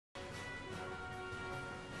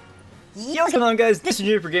Yo, what's going on, guys? This is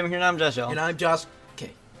Junior for Gaming here, and I'm Josh. And I'm Josh.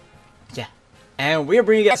 Okay. Yeah. And we are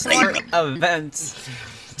bringing you some events.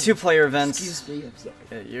 2-player events. Excuse me, I'm sorry.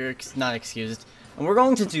 You're not excused. And we're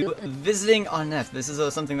going to do visiting on net. This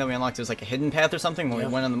is something that we unlocked. It was like a hidden path or something. When we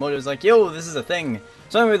went on the mode, it was like, yo, this is a thing.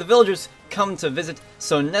 So anyway, the villagers come to visit.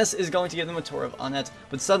 So Ness is going to give them a tour of Onnet.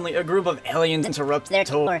 But suddenly, a group of aliens interrupt their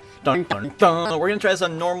tour. Dun, dun, dun. We're going to try this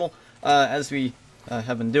on normal, as we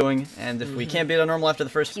have been doing. And if we can't beat it on normal after the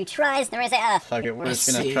first few tries, there is a... Fuck it, we're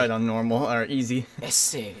just going to try it on normal, or easy.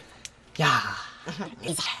 Yeah.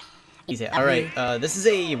 Easy. Alright, this is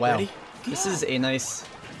a... Wow. Ready? This is a nice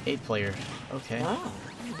 8-player. Okay. Oh.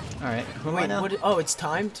 Alright, who am I now? Oh, it's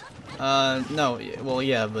timed? No. Well,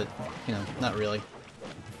 yeah, but, you know, not really.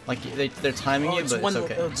 Like, they're timing you, but it's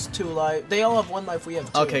okay. It's 2 life. They all have 1 life, we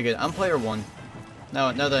have 2. Okay, good. I'm player 1.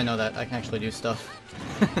 Now that I know that, I can actually do stuff.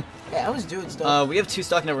 Yeah, I was doing stuff. We have 2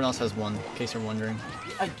 stock and everyone else has 1, in case you're wondering.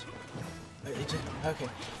 Okay.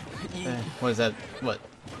 What is that? What?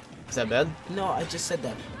 Is that bad? No, I just said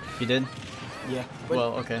that. You did? Yeah.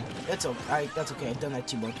 Well, okay. That's okay. That's okay. I've done that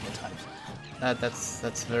to you multiple times.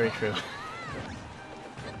 That's very true.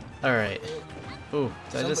 Alright. Ooh,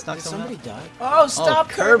 did I just knock someone out? Somebody die? Oh, stop,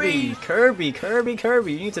 Kirby! Kirby! You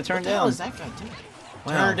need to turn down. What the hell is that guy doing?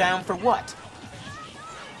 Wow. Turn down for what?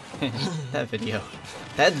 That video.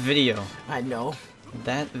 That video. I know.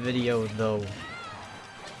 That video, though.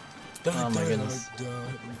 Oh my goodness.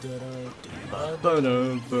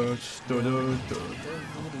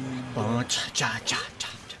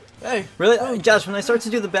 Hey, really, Josh? When I start to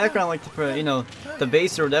do the background, like the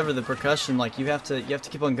bass or whatever, the percussion, like you have to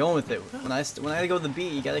keep on going with it. When I go to the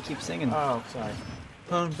beat, you gotta keep singing. Oh, sorry.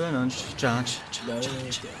 Do you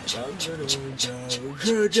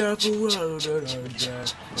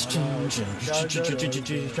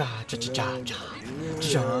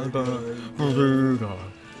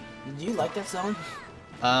like that song?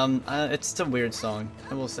 It's a weird song,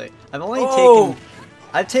 I will say.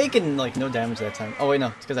 I've taken like no damage that time. Oh wait, no,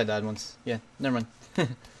 it's because I died once. Yeah, never mind.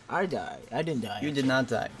 I died. I didn't die. You did not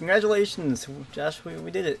die. Congratulations, Josh.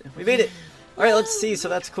 We did it. We beat it. All right, let's see. So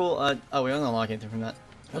that's cool. Oh, we don't unlock anything from that.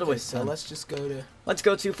 Okay, so let's just go to... Let's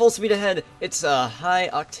go to full speed ahead. It's a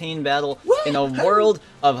high-octane battle in a world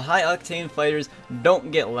of high-octane fighters.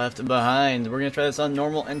 Don't get left behind. We're gonna try this on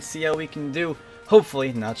normal and see how we can do.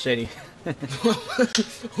 Hopefully, not shady.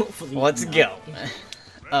 Hopefully. Let's go.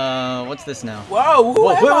 What's this now? Whoa! Who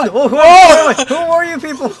are you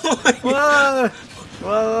people?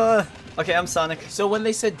 Whoa! Okay, I'm Sonic. So when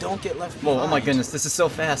they said don't get left behind... Whoa, oh my goodness, this is so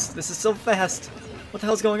fast. This is so fast. What the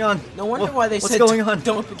hell's going on? No wonder why they said don't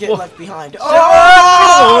get left behind.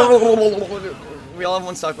 Oh! We all have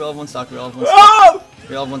 1 stock. We all have 1 stock. We all have 1 stock.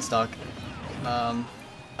 We all have 1 stock.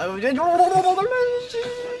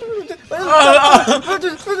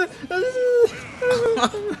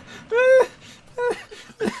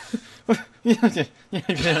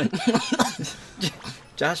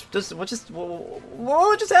 Josh, what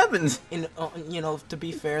just happened? To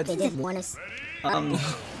be fair, they did warn us.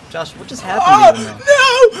 Josh, what just happened to you now?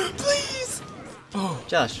 No! Please! Oh.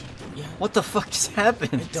 Josh, yeah. What the fuck just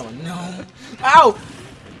happened? I don't know. Ow!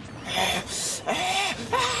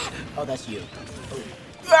 Oh, that's you.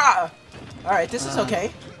 Oh. Alright, this is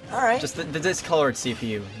okay. Alright. Just the discolored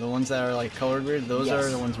CPU. The ones that are like colored weird, those are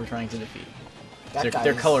the ones we're trying to defeat.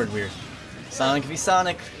 They're colored weird. Sonic v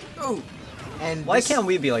Sonic. Ooh. And why can't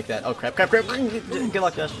we be like that? Oh crap. Good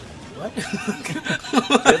luck, Josh. What?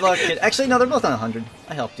 Good luck, kid. Actually, no, they're both on 100.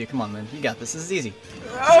 I helped you. Come on, man. You got this. This is easy.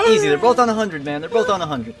 It's easy. They're both on 100, man. They're both on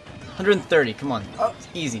 100. 130. Come on. It's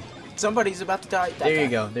easy. Somebody's about to die. There you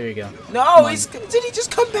go. There you go. No, did he just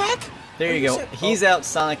come back? There you go. He's out.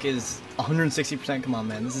 Sonic is 160%. Come on,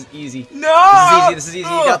 man. This is easy. No! This is easy.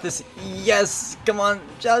 You got this. Yes. Come on,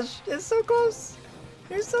 Josh. It's so close.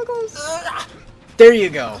 You're so close. There you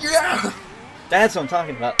go. Yeah. That's what I'm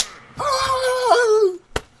talking about.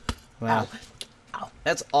 Wow. Ow.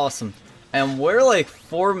 That's awesome. And we're like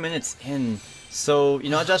 4 minutes in. So, you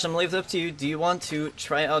know what, Josh, I'm gonna leave it up to you. Do you want to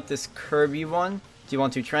try out this Kirby one? Do you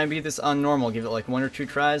want to try and beat this on normal? Give it like 1 or 2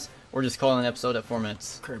 tries? Or just call it an episode at 4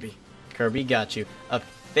 minutes? Kirby, got you. A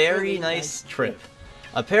very nice trip.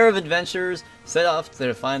 A pair of adventurers set off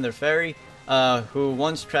to find their fairy, who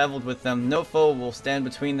once traveled with them. No foe will stand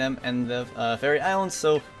between them and the fairy islands,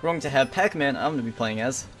 so we're going to have Pac-Man I'm gonna be playing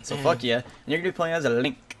as. So fuck yeah. And you're gonna be playing as a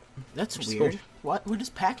Link. That's weird. Cool. What does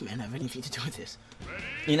Pac-Man have anything to do with this?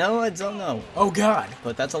 You know, I don't know. Oh god.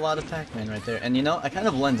 But that's a lot of Pac-Man right there. And you know, I kind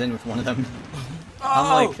of blend in with one of them.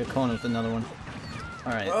 I'm like a clone with another one.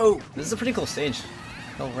 Alright. This is a pretty cool stage.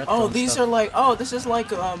 Oh, these are like, this is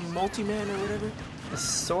like Multi-Man or whatever.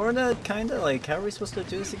 Sorta, kinda. Like, how are we supposed to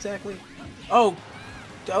do this exactly? Oh,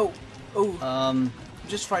 oh, oh. Um.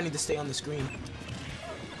 Just finding to stay on the screen.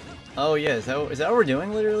 Oh yeah, is that what we're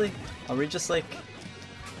doing? Literally? Are we just like?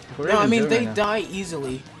 What are we No, I even mean doing they right now? die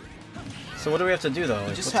easily. So what do we have to do though? You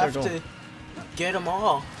Like, just what's our have goal? to get them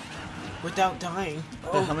all without dying.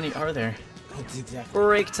 How many are there? That's exactly.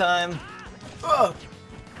 Break time. Oh,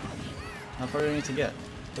 How far do we need to get?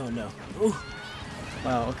 don't know. Ooh.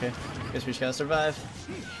 Wow. Okay. Guess we just gotta survive.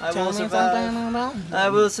 I Tell will me survive. something about me. I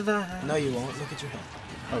will survive. No, you won't. Look at your head.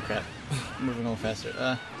 Oh crap. Moving a little faster.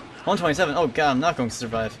 127. Oh god, I'm not going to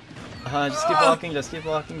survive. Just keep walking, just keep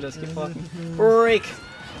walking, just keep walking. Break!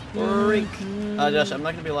 Break! Josh, I'm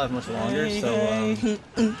not gonna be alive much longer, so, you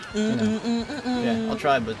know. Yeah, I'll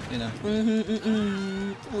try, but, you know.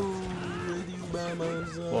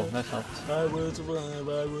 Whoa, that helped. I will survive,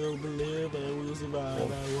 I will live, I will survive,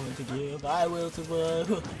 I want to give, I will survive,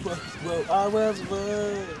 I will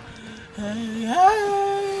survive. Hey,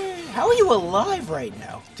 hey! How are you alive right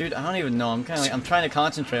now? Dude, I don't even know. I'm kind of like, I'm trying to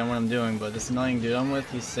concentrate on what I'm doing, but this annoying dude I'm with,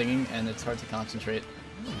 he's singing, and it's hard to concentrate.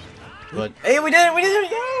 But hey, we did it! We did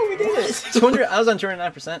it! Yeah, we did it! 200. I was on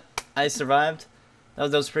 209%. I survived.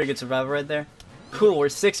 That was pretty good survival right there. Cool. We're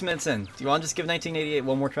 6 minutes in. Do you want to just give 1988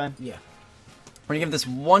 one more try? Yeah. We're gonna give this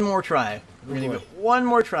one more try. We're gonna give it one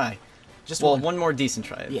more try. Just Well, one. one more decent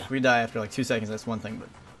try. Yeah. If we die after like 2 seconds, that's one thing. But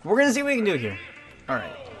we're gonna see what we can do here. All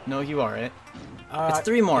right. No, you are right. It's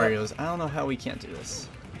 3 Marios. I don't know how we can't do this.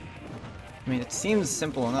 I mean, it seems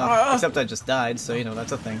simple enough. Except I just died, so you know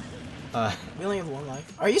that's a thing. We only have one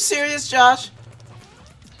life. Are you serious, Josh?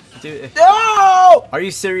 Dude, No! are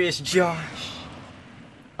you serious, Josh?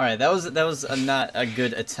 All right, that was not a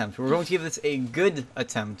good attempt. We're going to give this a good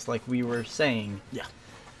attempt, like we were saying. Yeah.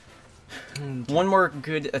 One more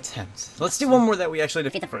good attempt. Let's do one more that we actually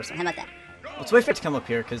defeat the first one. How about that? Let's wait for it to come up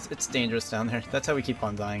here, because it's dangerous down there. That's how we keep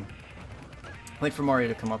on dying. Wait for Mario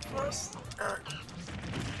to come up for us.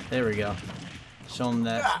 There we go. Show him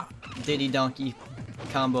that Diddy Donkey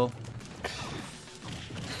combo.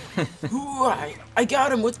 Ooh, I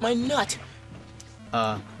got him with my nut.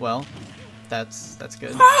 Well, that's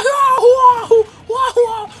good. Ooh!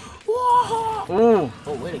 Ooh,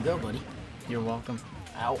 Oh, way to go, buddy. you're welcome.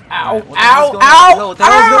 Ow, Alright, ow, what the hell's ow, going on? ow! No, what the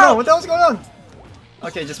hell's going on? What the hell's going on?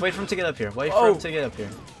 Okay, just wait for him to get up here. Wait for him to get up here.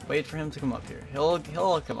 Wait for him to come up here. He'll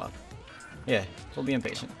come up. Yeah, he'll be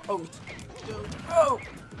impatient. Oh, oh,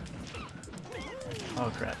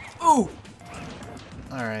 Oh crap. ooh,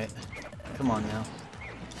 Alright. Come on now.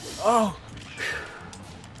 oh.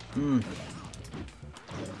 Hmm.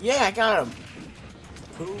 Yeah, I got him.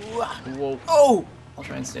 Ooh, Whoa. oh, I'll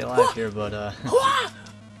try and stay alive here, but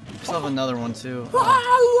still have another one too.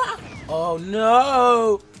 oh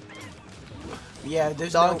no. Yeah,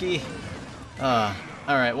 there's Donkey.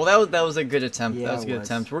 Alright, well that was a good attempt. Yeah, that was a it good was.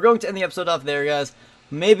 attempt. We're going to end the episode off there, guys.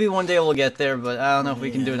 Maybe one day we'll get there, but I don't know if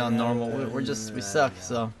we can do it on normal. We suck,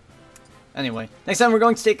 so. Anyway, next time we're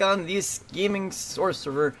going to take on the Gaming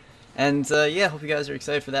Sorcerer. And yeah, hope you guys are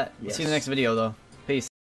excited for that. See you in the next video, though.